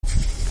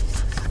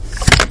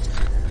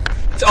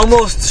It's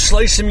almost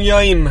Shloshim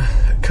Yom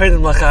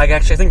Kodim L'Chag.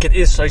 Actually, I think it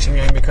is Shloshim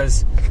Yom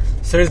because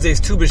Thursday is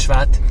Tu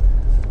B'Shvat,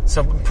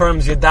 so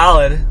Purim's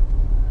Yudalid.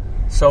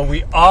 So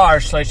we are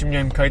Shloshim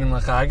Yom Kodim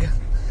L'Chag.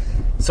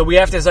 So we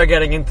have to start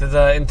getting into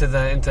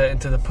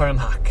the Purim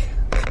Hak.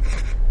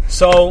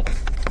 So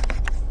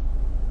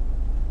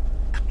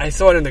I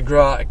saw it in the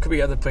Gra. It could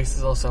be other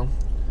places also.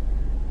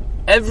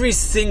 Every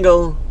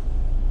single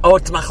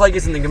it's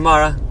Machlekes in the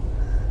Gemara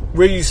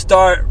where you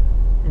start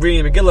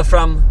reading Megillah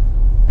from.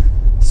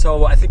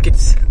 So I think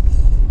it's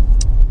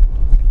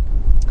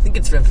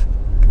Rev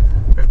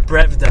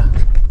Brevda.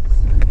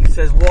 He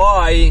says,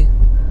 "Why?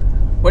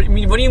 What do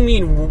you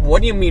mean?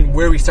 What do you mean?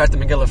 Where we start the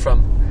Megillah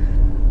from?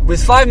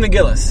 With 5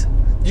 Megillahs,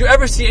 do you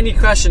ever see any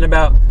question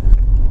about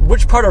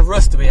which part of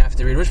Rus do we have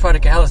to read? Which part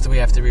of Kehelis do we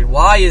have to read?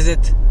 Why is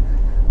it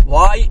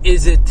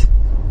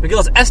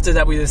Megillah's Esther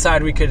that we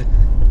decide we could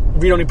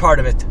read only part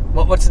of it?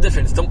 What's the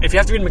difference? If you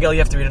have to read Megillah, you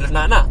have to read it. If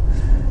not, nah."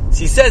 So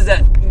he says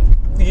that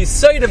the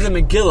side of the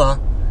Megillah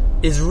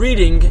is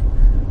reading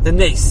the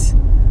Nes.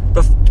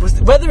 But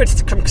whether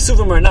it's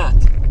Ksuvim or not,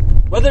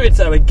 whether it's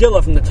a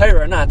Megillah from the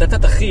Torah or not, that's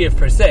not the Chiyuv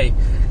per se.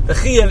 The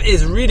Chiyuv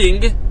is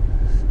reading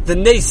the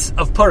Nes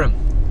of Purim.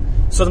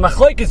 So the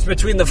Machlokes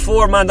between the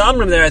 4 Manda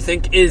Amrim there, I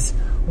think, is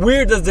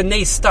where does the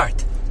Nes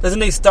start? Does the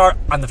Nes start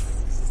by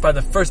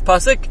the first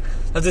pasuk?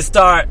 Does it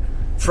start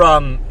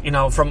from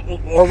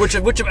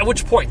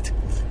which point?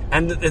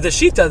 And the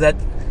Shita that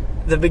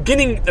the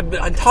beginning,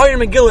 the entire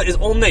Megillah is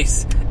all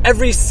Nes.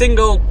 Every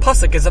single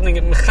pasuk is something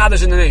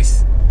mechadash in the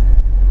Nes.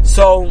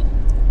 So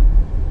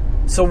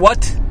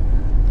what?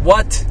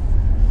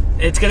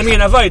 It's going to be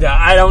an avodah.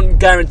 I don't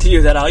guarantee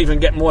you that I'll even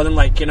get more than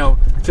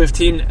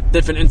 15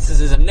 different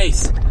instances of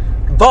Nes.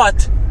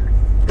 But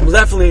we'll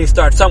definitely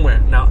start somewhere.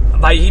 Now,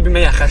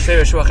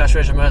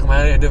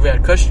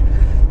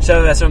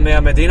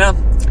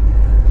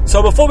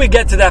 so before we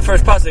get to that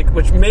first pasuk,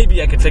 which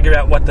maybe I could figure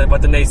out what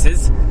the Nes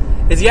is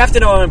you have to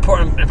know how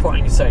important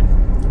you say.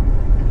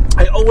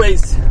 I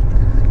always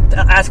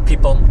ask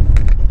people,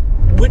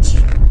 which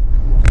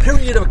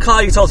period of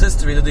Klal Yisrael's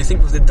history do they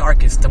think was the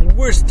darkest, the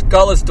worst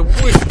galus, the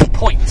worst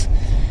point,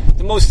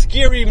 the most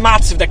scary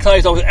matzav that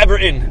Klal Yisrael was ever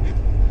in?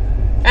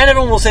 And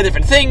everyone will say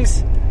different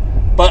things,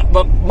 but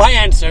my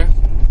answer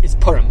is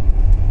Purim.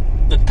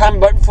 The time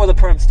right before the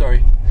Purim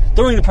story.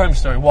 During the Purim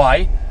story.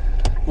 Why?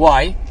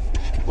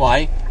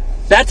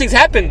 Bad things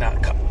happened.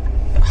 The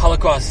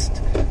Holocaust,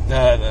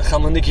 the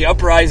Chmielnicki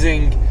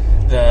uprising,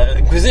 the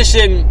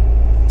Inquisition.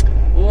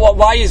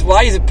 Why is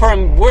it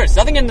Purim worse?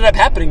 Nothing ended up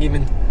happening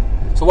even.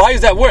 So why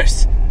is that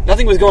worse?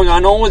 Nothing was going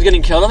on. No one was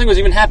getting killed. Nothing was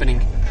even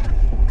happening.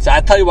 So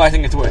I'll tell you why I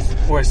think it's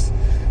worse.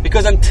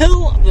 Because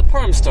until the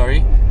Purim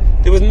story,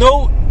 there was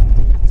no...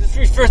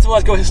 First of all,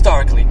 let's go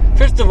historically.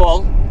 First of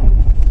all,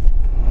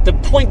 the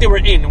point they were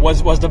in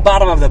was the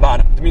bottom of the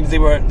bottom. It means they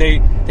were in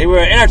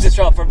Eretz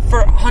Yisrael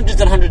for hundreds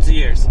and hundreds of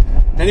years.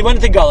 Then they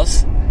went into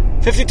Galus.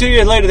 52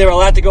 years later, they were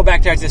allowed to go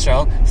back to Eretz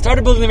Yisrael.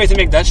 Started building the Beit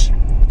HaMikdash.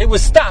 It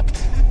was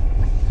stopped.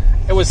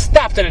 It was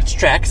stopped in its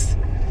tracks.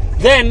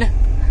 Then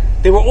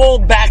they were all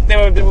back. The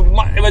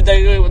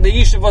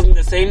yeshiv wasn't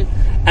the same,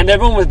 and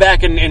everyone was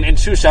back in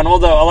Shushan.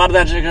 Although a lot of the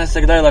Anshe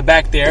Knesset are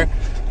back there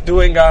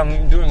doing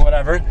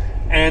whatever,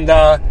 and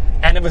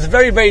it was a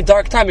very, very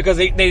dark time because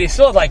they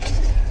still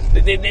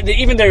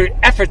even their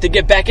effort to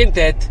get back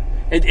into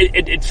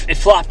it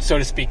flopped, so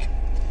to speak,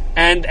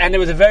 and it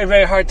was a very,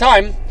 very hard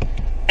time,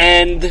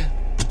 and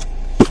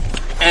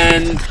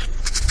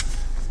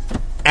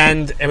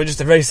it was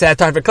just a very sad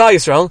time for Klal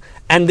Yisrael,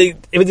 and it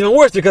was even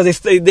worse because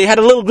they had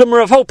a little glimmer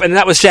of hope, and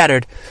that was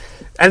shattered.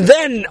 And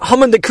then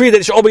Haman decreed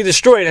that it should all be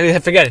destroyed, and they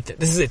said, "Forget it.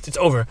 This is it. It's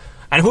over."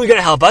 And who is going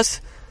to help us?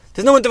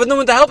 There was no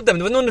one to help them.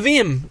 There was no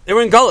Nevi'im. They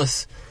were in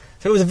Galus.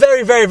 So it was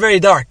very, very, very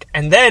dark.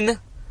 And then,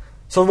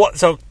 so what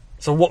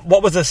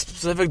was the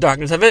specific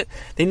darkness of it?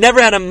 They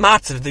never had a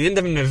matzav. They didn't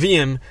have a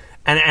Nevi'im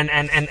and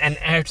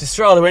Eretz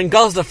Yisrael. They were in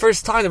Galus the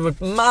first time. They were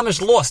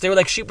mamish lost. They were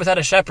like sheep without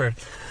a shepherd,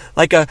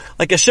 like a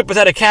ship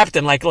without a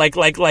captain, like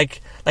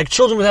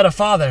children without a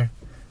father.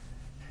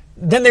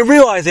 Then they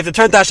realized they have to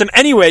turn to Hashem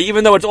anyway,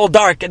 even though it's all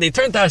dark. And they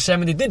turned to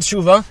Hashem and they did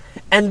tshuva.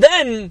 And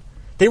then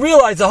they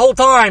realized the whole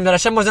time that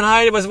Hashem wasn't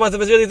hiding, was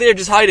really there,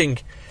 just hiding.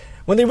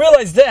 When they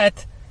realized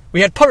that,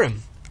 we had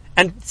Purim.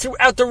 And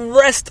throughout the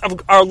rest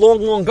of our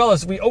long, long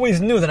galus, we always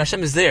knew that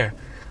Hashem is there.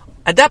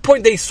 At that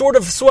point, they sort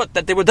of thought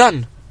that they were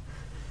done.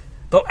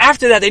 But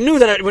after that, they knew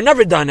that we were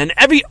never done. And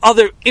every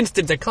other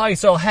instant that Klal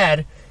Yisrael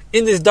had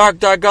in this dark,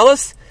 dark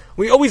galus,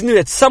 we always knew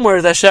that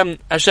somewhere that Hashem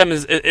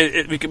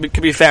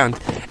could be found.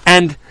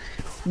 And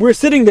we're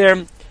sitting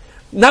there.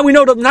 Now we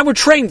know. Now we're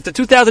trained for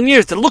 2,000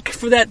 years to look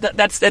for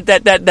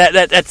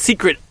that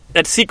secret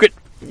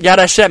Yad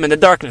Hashem in the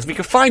darkness. We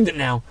can find it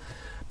now.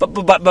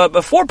 But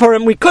before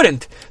Purim, we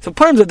couldn't. So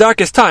Purim's the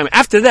darkest time.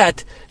 After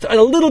that, it's a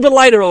little bit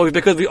lighter always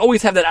because we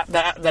always have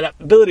that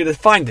ability to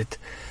find it.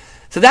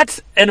 So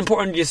that's an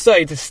important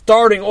yesod to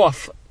starting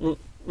off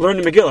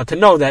learning Megillah, to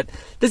know that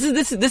this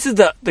is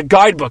the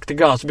guidebook to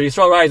Galus. But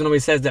Yisrael Reisen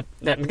always says that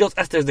Megillah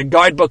Esther is the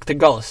guidebook to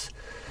Galus.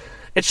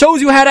 It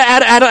shows you how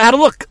to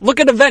look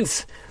at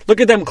events. Look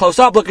at them close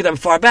up. Look at them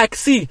far back.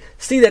 See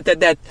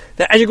that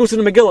as you go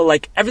through the Megillah,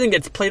 like everything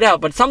gets played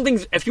out. But some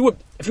things, if you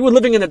were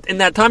living in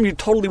that time, you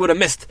totally would have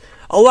missed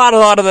a lot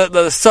of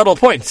the subtle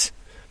points.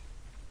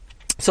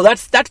 So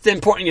that's the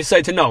important you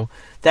say to know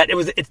that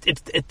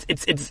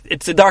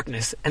it's a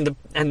darkness and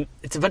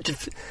it's a bunch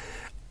of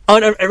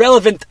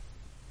irrelevant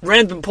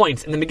random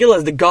points, and the Megillah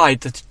is the guide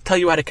to tell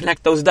you how to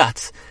connect those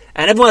dots.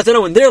 And everyone has to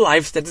know in their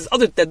lives that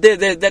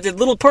there's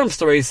little Purim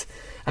stories.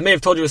 I may have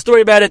told you a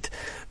story about it.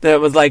 That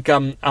was like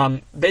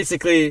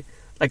basically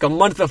like a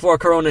month before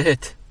Corona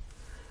hit.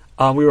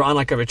 We were on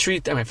like a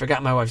retreat, and I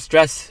forgot my wife's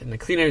dress in the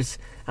cleaners,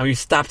 and we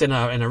stopped in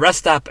a rest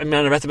stop. I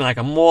mean, a rest stop in like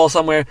a mall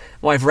somewhere.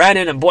 My wife ran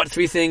in and bought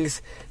 3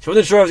 things. She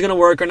wasn't sure if it was going to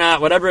work or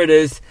not, whatever it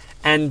is,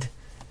 and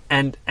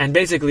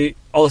basically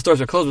all the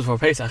stores were closed before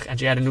Pesach, and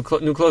she had a new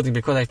clothing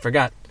because I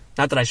forgot.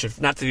 Not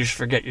that you should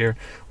forget your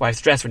wife's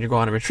dress when you go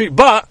on a retreat,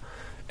 but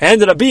it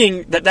ended up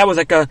being that was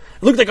like it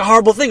looked like a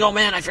horrible thing. Oh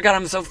man, I forgot,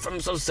 I'm so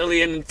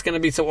silly, and it's going to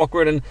be so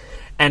awkward, and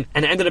it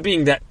ended up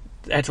being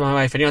that's my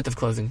wife, and you don't have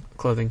clothing.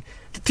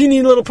 It's a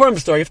teeny little Purim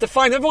story. You have to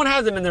find, everyone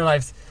has them in their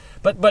lives.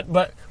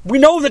 But we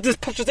know that this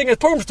such a thing as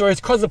Purim story is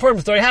because the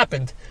Purim story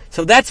happened.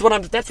 So that's what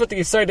the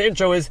Yisrael, the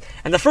intro is.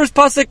 And the first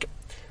pasuk,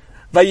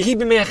 Vayihi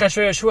b'mei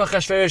Achashverosh hu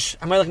Achashverosh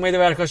hamelech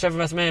meidei v'arkoshev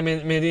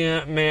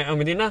v'asmei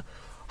medina.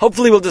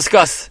 Hopefully we'll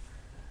discuss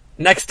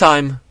next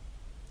time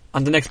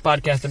on the next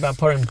podcast about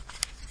Purim.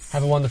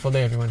 Have a wonderful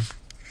day, everyone.